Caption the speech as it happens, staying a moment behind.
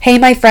Hey,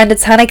 my friend,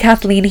 it's Hannah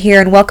Kathleen here,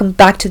 and welcome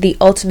back to the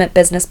Ultimate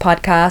Business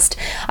Podcast.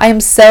 I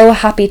am so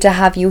happy to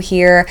have you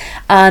here,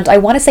 and I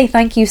want to say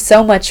thank you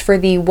so much for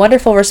the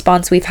wonderful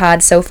response we've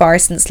had so far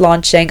since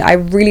launching. I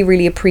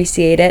really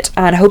appreciate it,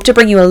 and hope to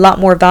bring you a lot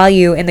more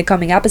value in the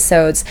coming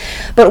episodes.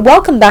 But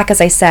welcome back,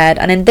 as I said,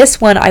 and in this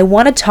one, I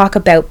want to talk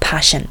about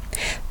passion.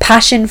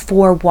 Passion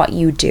for what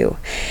you do.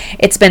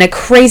 It's been a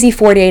crazy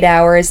 48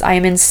 hours. I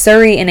am in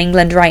Surrey in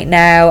England right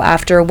now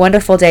after a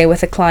wonderful day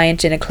with a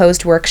client in a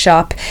closed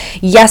workshop.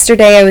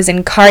 Yesterday I was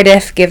in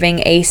Cardiff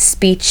giving a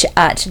speech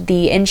at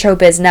the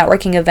IntroBiz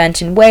networking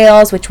event in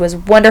Wales, which was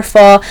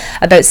wonderful.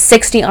 About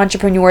 60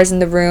 entrepreneurs in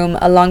the room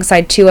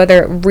alongside two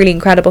other really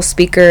incredible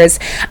speakers,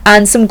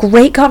 and some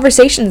great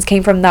conversations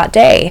came from that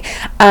day.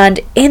 And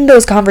in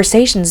those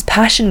conversations,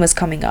 passion was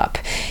coming up.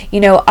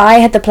 I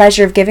had the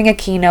pleasure of giving a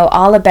keynote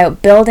all about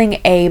building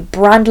a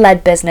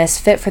brand-led business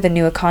fit for the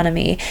new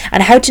economy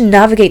and how to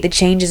navigate the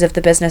changes of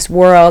the business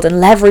world and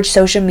leverage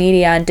social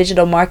media and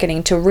digital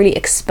marketing to really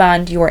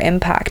expand your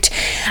impact.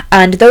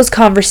 And those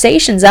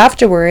conversations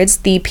afterwards,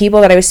 the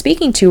people that I was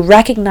speaking to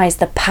recognized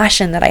the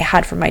passion that I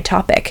had for my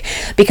topic,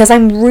 because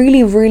I'm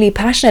really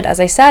passionate, as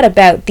I said,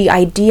 about the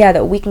idea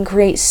that we can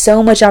create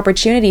so much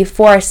opportunity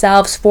for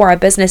ourselves, for our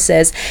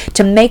businesses,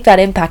 to make that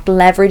impact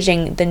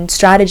leveraging the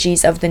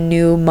strategies of the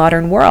new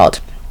modern world.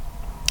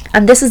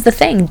 And this is the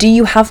thing. Do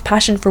you have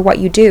passion for what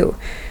you do?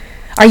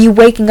 Are you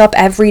waking up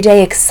every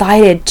day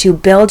excited to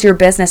build your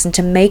business and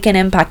to make an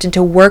impact and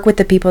to work with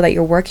the people that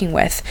you're working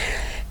with?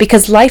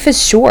 Because life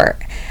is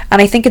short.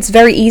 And I think it's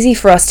very easy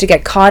for us to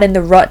get caught in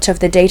the rut of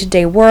the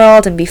day-to-day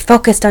world and be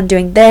focused on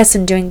doing this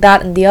and doing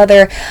that and the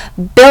other,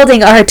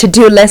 building our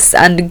to-do lists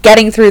and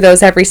getting through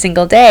those every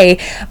single day,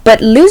 but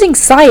losing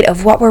sight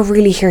of what we're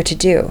really here to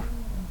do.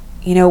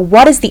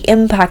 What is the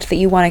impact that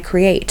you want to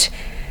create?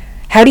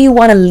 How do you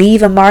want to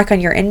leave a mark on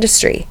your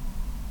industry?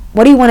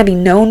 What do you want to be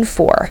known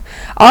for?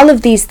 All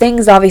of these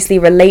things obviously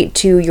relate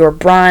to your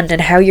brand and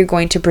how you're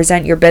going to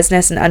present your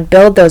business and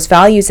build those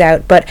values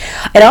out, but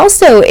it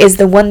also is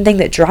the one thing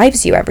that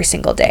drives you every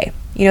single day.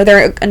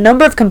 There are a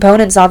number of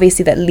components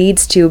obviously that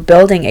leads to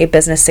building a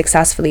business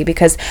successfully,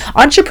 because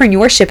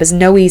entrepreneurship is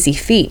no easy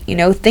feat.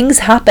 Things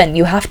happen.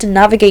 You have to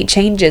navigate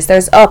changes.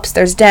 There's ups,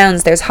 there's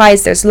downs, there's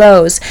highs, there's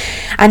lows,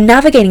 and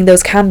navigating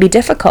those can be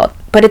difficult.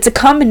 But it's a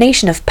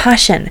combination of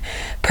passion,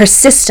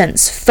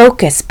 persistence,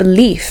 focus,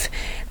 belief.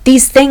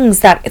 These things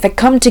that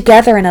come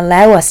together and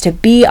allow us to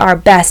be our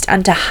best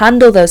and to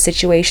handle those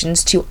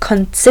situations, to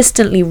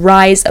consistently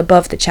rise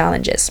above the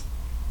challenges.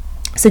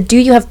 So do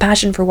you have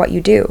passion for what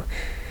you do?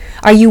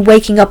 Are you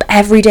waking up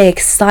every day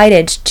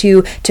excited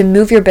to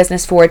move your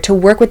business forward, to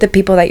work with the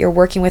people that you're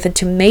working with and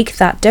to make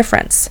that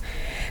difference?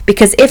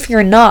 Because if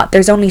you're not,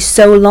 there's only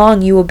so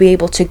long you will be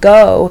able to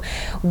go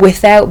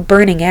without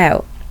burning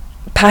out.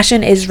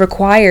 Passion is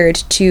required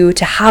to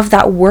have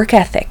that work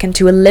ethic and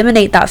to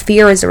eliminate that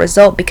fear as a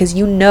result, because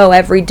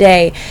every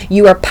day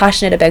you are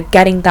passionate about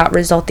getting that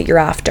result that you're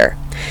after.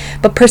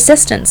 But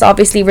persistence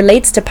obviously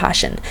relates to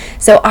passion.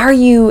 So are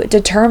you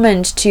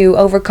determined to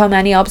overcome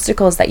any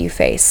obstacles that you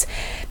face?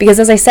 Because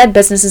as I said,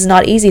 business is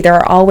not easy. There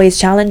are always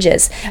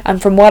challenges.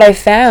 And from what I've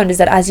found is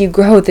that as you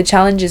grow, the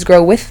challenges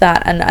grow with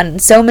that.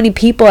 And so many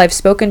people I've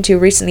spoken to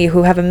recently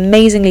who have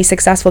amazingly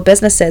successful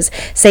businesses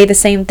say the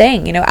same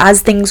thing.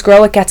 As things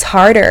grow, it gets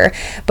harder,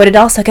 but it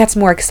also gets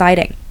more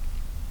exciting.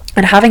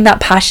 And having that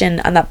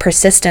passion and that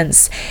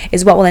persistence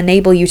is what will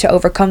enable you to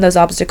overcome those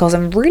obstacles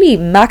and really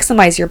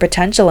maximize your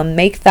potential and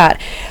make that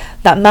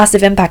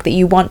massive impact that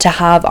you want to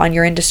have on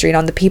your industry and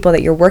on the people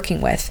that you're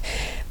working with.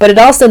 But it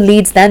also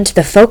leads then to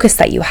the focus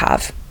that you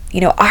have.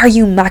 Are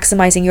you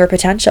maximizing your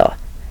potential?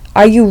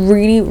 Are you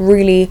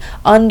really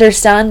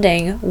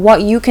understanding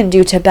what you can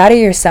do to better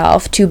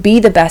yourself, to be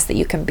the best that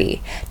you can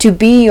be, to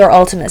be your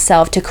ultimate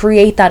self, to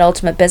create that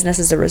ultimate business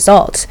as a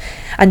result?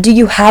 And do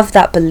you have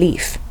that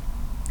belief?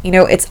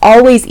 It's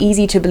always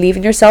easy to believe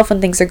in yourself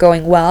when things are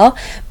going well,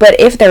 but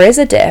if there is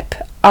a dip,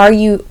 are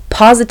you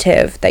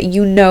positive that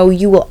you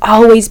will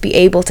always be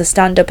able to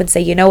stand up and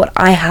say, what,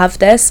 I have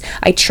this,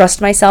 I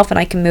trust myself, and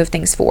I can move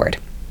things forward?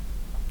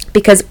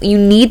 Because you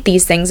need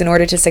these things in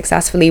order to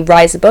successfully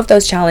rise above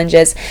those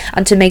challenges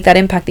and to make that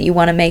impact that you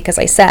want to make, as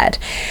I said.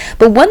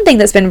 But one thing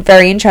that's been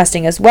very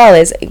interesting as well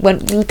is when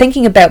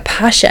thinking about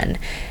passion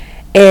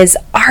is,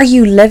 are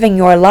you living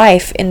your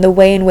life in the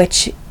way in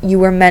which you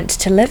were meant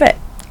to live it?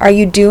 Are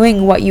you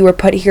doing what you were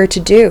put here to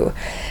do?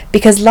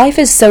 Because life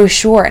is so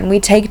short and we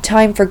take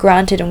time for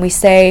granted and we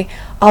say,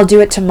 I'll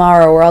do it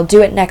tomorrow or I'll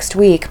do it next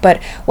week.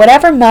 But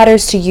whatever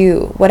matters to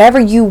you,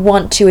 whatever you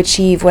want to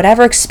achieve,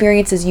 whatever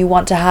experiences you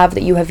want to have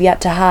that you have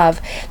yet to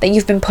have, that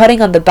you've been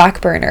putting on the back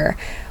burner,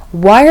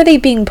 why are they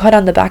being put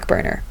on the back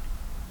burner?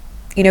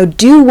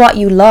 Do what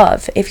you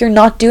love. If you're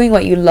not doing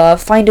what you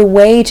love, find a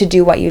way to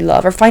do what you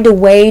love, or find a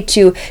way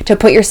to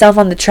put yourself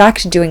on the track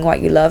to doing what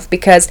you love,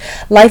 because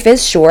life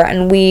is short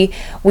and we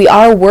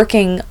are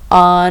working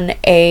on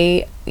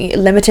a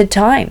limited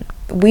time.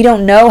 We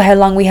don't know how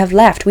long we have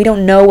left. We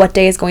don't know what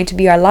day is going to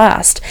be our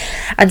last.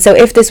 And so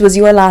if this was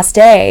your last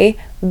day,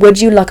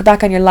 would you look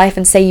back on your life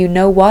and say, you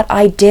know what?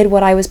 I did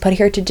what I was put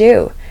here to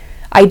do.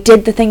 I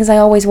did the things I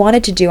always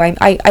wanted to do.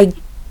 I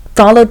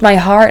followed my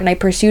heart and I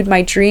pursued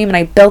my dream and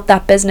I built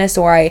that business,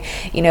 or I,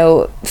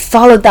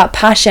 followed that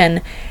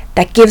passion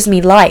that gives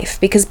me life,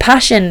 because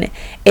passion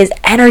is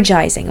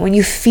energizing. When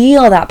you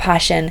feel that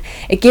passion,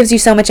 it gives you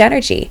so much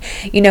energy.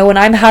 When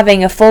I'm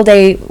having a full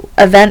day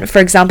event, for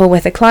example,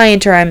 with a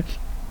client, or I'm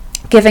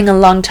giving a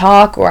long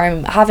talk, or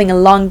I'm having a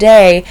long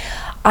day,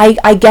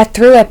 I get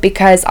through it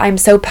because I'm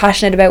so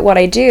passionate about what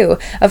I do.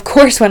 Of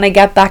course, when I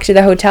get back to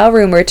the hotel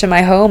room or to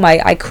my home,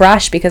 I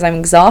crash because I'm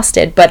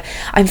exhausted, but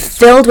I'm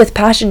filled with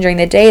passion during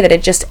the day that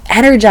it just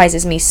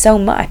energizes me so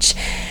much.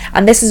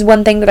 And this is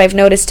one thing that I've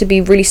noticed to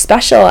be really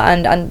special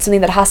and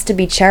something that has to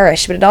be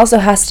cherished, but it also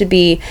has to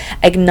be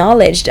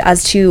acknowledged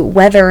as to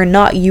whether or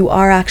not you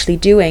are actually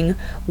doing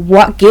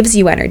what gives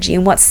you energy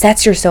and what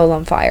sets your soul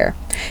on fire.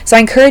 So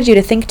I encourage you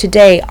to think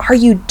today, are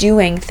you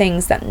doing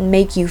things that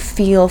make you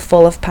feel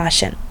full of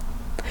passion?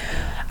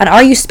 And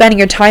are you spending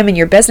your time in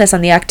your business on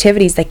the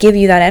activities that give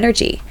you that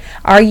energy?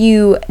 Are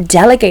you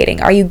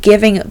delegating? Are you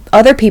giving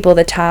other people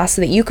the task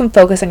so that you can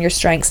focus on your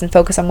strengths and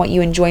focus on what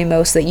you enjoy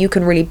most, so that you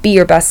can really be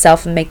your best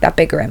self and make that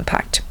bigger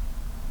impact?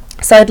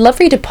 So I'd love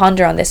for you to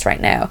ponder on this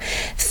right now.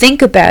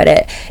 Think about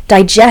it,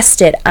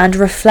 digest it, and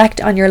reflect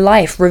on your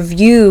life.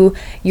 Review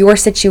your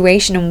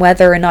situation and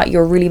whether or not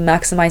you're really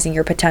maximizing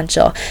your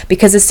potential.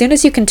 Because as soon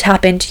as you can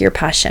tap into your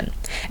passion,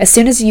 as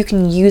soon as you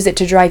can use it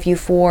to drive you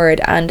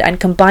forward and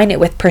combine it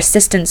with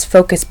persistence,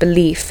 focus,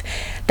 belief,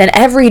 then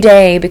every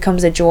day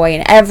becomes a joy.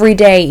 And every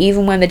day,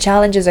 even when the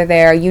challenges are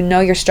there,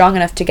 you're strong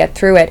enough to get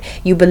through it.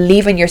 You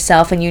believe in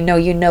yourself, and you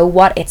know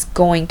what, it's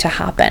going to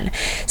happen.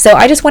 So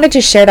I just wanted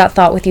to share that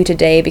thought with you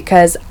today,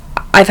 because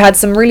I've had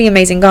some really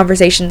amazing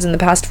conversations in the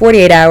past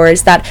 48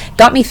 hours that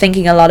got me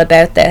thinking a lot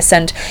about this,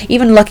 and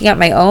even looking at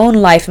my own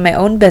life and my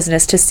own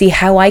business to see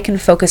how I can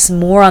focus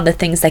more on the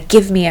things that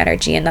give me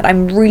energy and that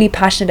I'm really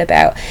passionate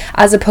about,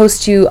 as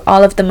opposed to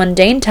all of the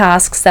mundane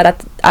tasks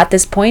that at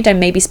this point I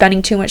may be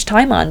spending too much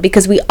time on,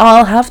 because we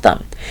all have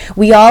them.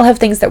 We all have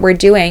things that we're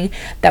doing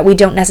that we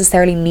don't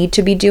necessarily need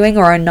to be doing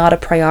or are not a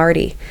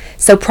priority.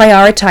 So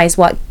prioritize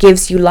what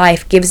gives you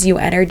life, gives you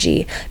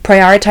energy.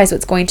 Prioritize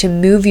what's going to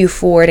move you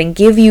forward and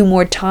give you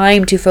more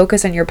time to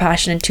focus on your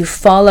passion and to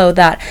follow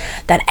that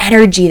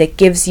energy that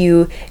gives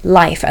you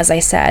life, as I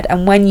said.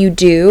 And when you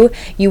do,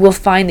 you will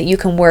find that you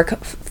can work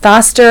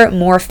faster,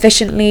 more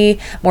efficiently,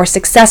 more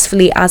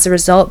successfully as a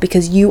result,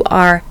 because you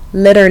are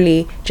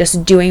literally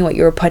just doing what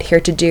you were put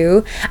here to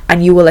do,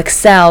 and you will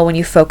excel when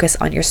you focus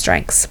on your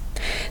strengths.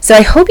 So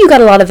I hope you got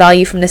a lot of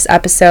value from this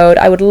episode.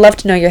 I would love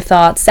to know your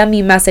thoughts. Send me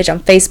a message on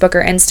Facebook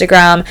or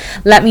Instagram.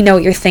 Let me know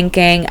what you're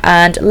thinking,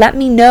 and let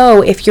me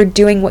know if you're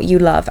doing what you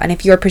love and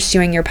if you're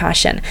pursuing your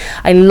passion.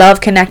 I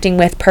love connecting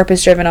with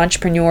purpose-driven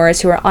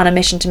entrepreneurs who are on a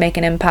mission to make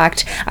an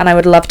impact, and I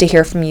would love to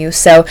hear from you.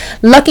 So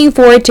looking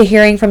forward to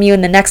hearing from you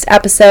in the next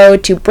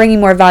episode, to bringing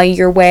more value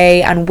your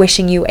way, and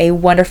wishing you a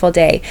wonderful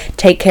day.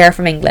 Take care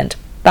from England.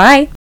 Bye.